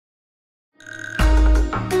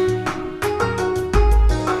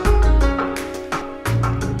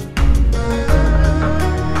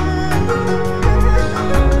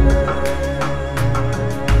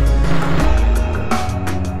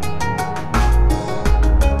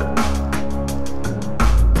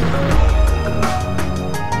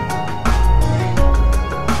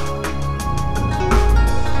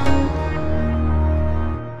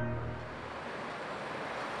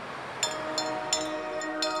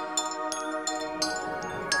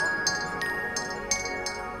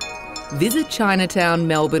Visit Chinatown,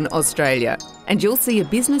 Melbourne, Australia, and you'll see a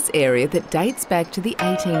business area that dates back to the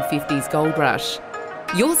 1850s gold rush.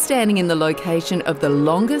 You're standing in the location of the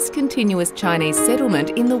longest continuous Chinese settlement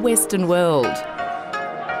in the Western world.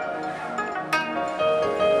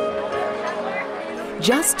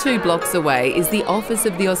 Just 2 blocks away is the office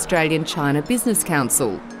of the Australian China Business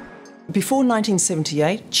Council. Before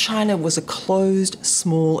 1978, China was a closed,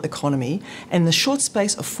 small economy, and in the short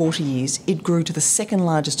space of 40 years, it grew to the second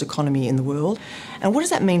largest economy in the world. And what does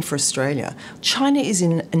that mean for Australia? China is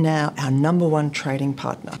now our #1 trading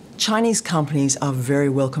partner. Chinese companies are very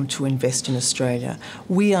welcome to invest in Australia.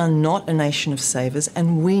 We are not a nation of savers,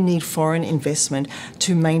 and we need foreign investment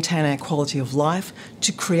to maintain our quality of life,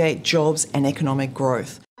 to create jobs and economic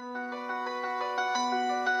growth.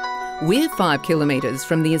 We're 5 kilometres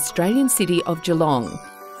from the Australian city of Geelong.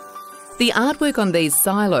 The artwork on these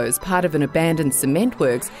silos, part of an abandoned cement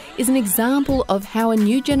works, is an example of how a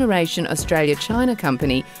new generation Australia-China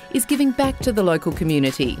company is giving back to the local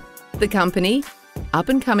community. The company,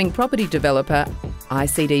 up-and-coming property developer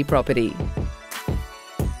ICD Property.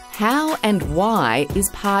 How and why is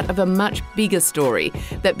part of a much bigger story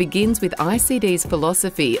that begins with ICD's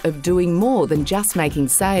philosophy of doing more than just making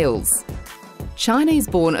sales.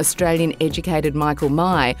 Chinese-born Australian-educated Michael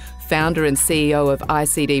Mai, founder and CEO of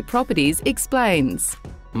ICD Properties, explains.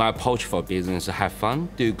 My approach for business is to have fun,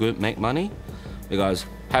 do good, make money, because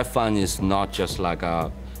have fun is not just like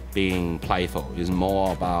being playful. It's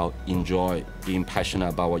more about enjoy, being passionate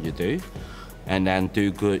about what you do. And then do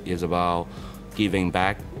good is about giving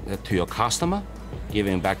back to your customer,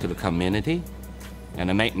 giving back to the community. And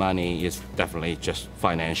to make money is definitely just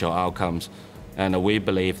financial outcomes. And we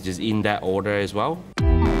believe it's in that order as well.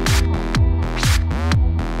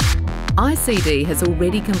 ICD has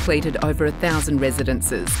already completed over 1,000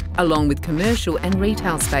 residences, along with commercial and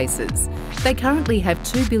retail spaces. They currently have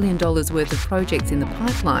 $2 billion worth of projects in the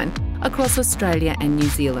pipeline across Australia and New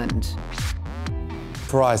Zealand.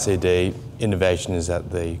 For ICD, innovation is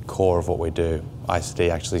at the core of what we do. ICD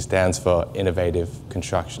actually stands for Innovative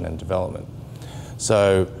Construction and Development.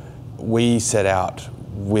 So we set out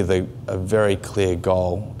with a very clear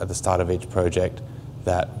goal at the start of each project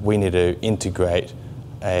that we need to integrate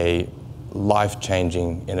a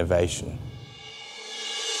life-changing innovation.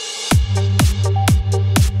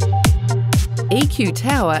 EQ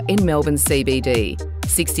Tower in Melbourne CBD,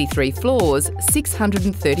 63 floors,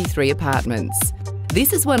 633 apartments.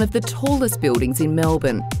 This is one of the tallest buildings in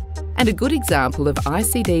Melbourne and a good example of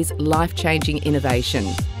ICD's life-changing innovation.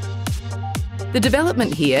 The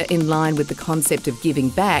development here, in line with the concept of giving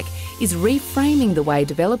back, is reframing the way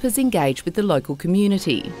developers engage with the local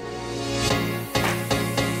community.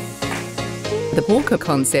 The hawker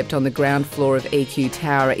concept on the ground floor of EQ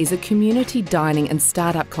Tower is a community dining and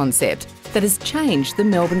start-up concept that has changed the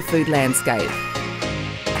Melbourne food landscape.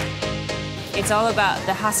 It's all about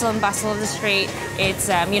the hustle and bustle of the street. It's,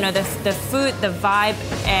 you know, the food, the vibe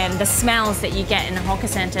and the smells that you get in a hawker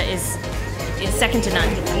centre is second to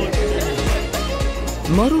none.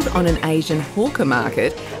 Modelled on an Asian hawker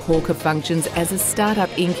market, Hawker functions as a start-up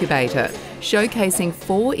incubator, showcasing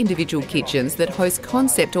 4 individual kitchens that host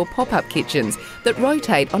concept or pop-up kitchens that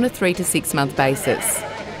rotate on a 3 to 6 month basis.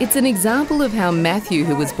 It's an example of how Matthew,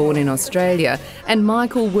 who was born in Australia, and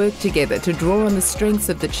Michael worked together to draw on the strengths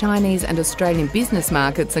of the Chinese and Australian business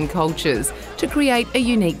markets and cultures to create a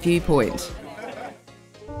unique viewpoint.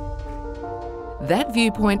 That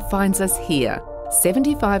viewpoint finds us here,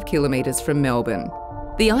 75 kilometres from Melbourne.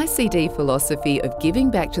 The ICD philosophy of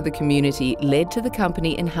giving back to the community led to the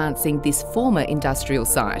company enhancing this former industrial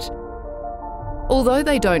site. Although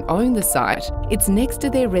they don't own the site, it's next to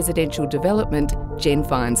their residential development, Jen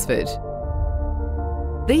Finesford.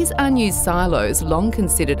 These unused silos, long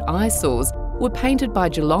considered eyesores, were painted by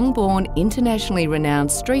Geelong-born, internationally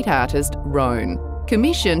renowned street artist Roan,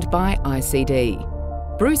 commissioned by ICD.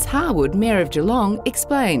 Bruce Harwood, Mayor of Geelong,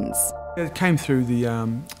 explains. It came through the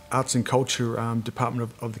Arts and Culture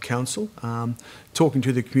Department of the Council, talking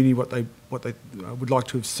to the community what they would like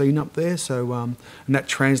to have seen up there. So, and that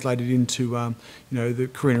translated into you know, the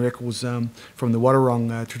Korean records from the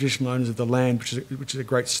Wadawurrung traditional owners of the land, which is a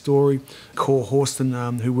great story. Cor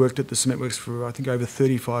Horston, who worked at the cement works for I think over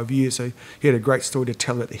 35 years, so he had a great story to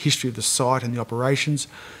tell about the history of the site and the operations.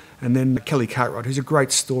 And then Kelly Cartwright, who's a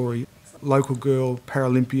great story, local girl,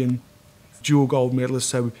 Paralympian, dual gold medalist.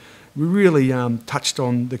 So we really touched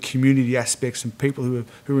on the community aspects and people who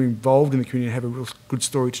are involved in the community and have a real good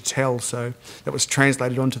story to tell. So that was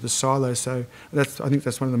translated onto the silo. So I think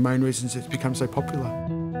that's one of the main reasons it's become so popular.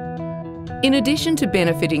 In addition to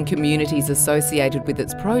benefiting communities associated with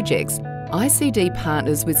its projects, ICD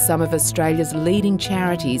partners with some of Australia's leading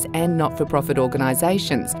charities and not-for-profit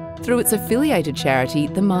organisations through its affiliated charity,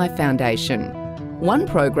 the My Foundation. One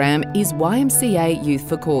program is YMCA Youth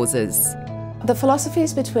for Causes. The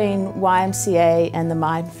philosophies between YMCA and the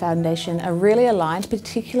My Foundation are really aligned,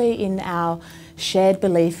 particularly in our shared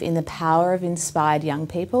belief in the power of inspired young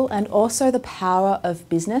people and also the power of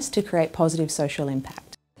business to create positive social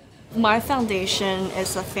impact. My Foundation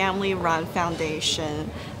is a family-run foundation.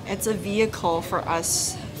 It's a vehicle for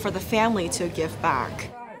us, for the family to give back.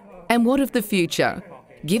 And what of the future?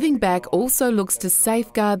 Giving back also looks to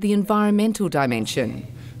safeguard the environmental dimension.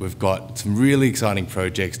 We've got some really exciting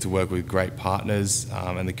projects to work with great partners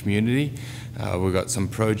in the community. We've got some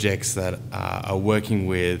projects that are working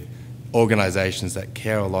with organisations that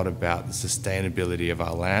care a lot about the sustainability of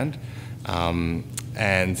our land,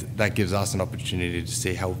 and that gives us an opportunity to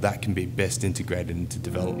see how that can be best integrated into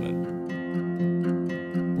development.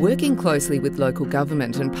 Working closely with local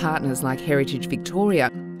government and partners like Heritage Victoria,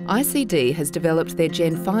 ICD has developed their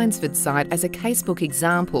Jen Finesford site as a casebook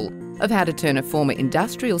example of how to turn a former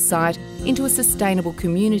industrial site into a sustainable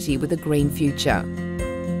community with a green future.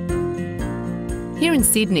 Here in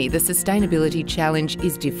Sydney, the sustainability challenge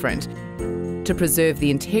is different. To preserve the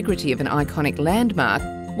integrity of an iconic landmark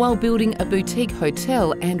while building a boutique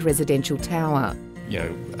hotel and residential tower. You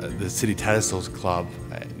know, the City Tattersalls Club,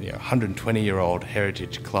 120-year-old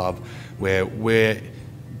heritage club, where we're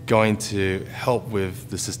going to help with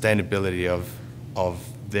the sustainability of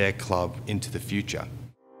their club into the future.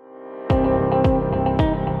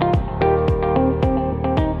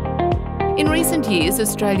 In recent years,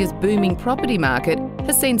 Australia's booming property market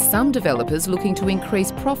has seen some developers looking to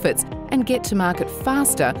increase profits and get to market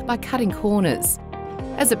faster by cutting corners.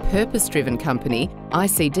 As a purpose-driven company,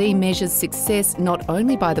 ICD measures success not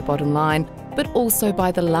only by the bottom line, but also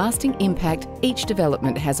by the lasting impact each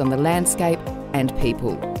development has on the landscape and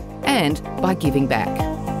people, and by giving back.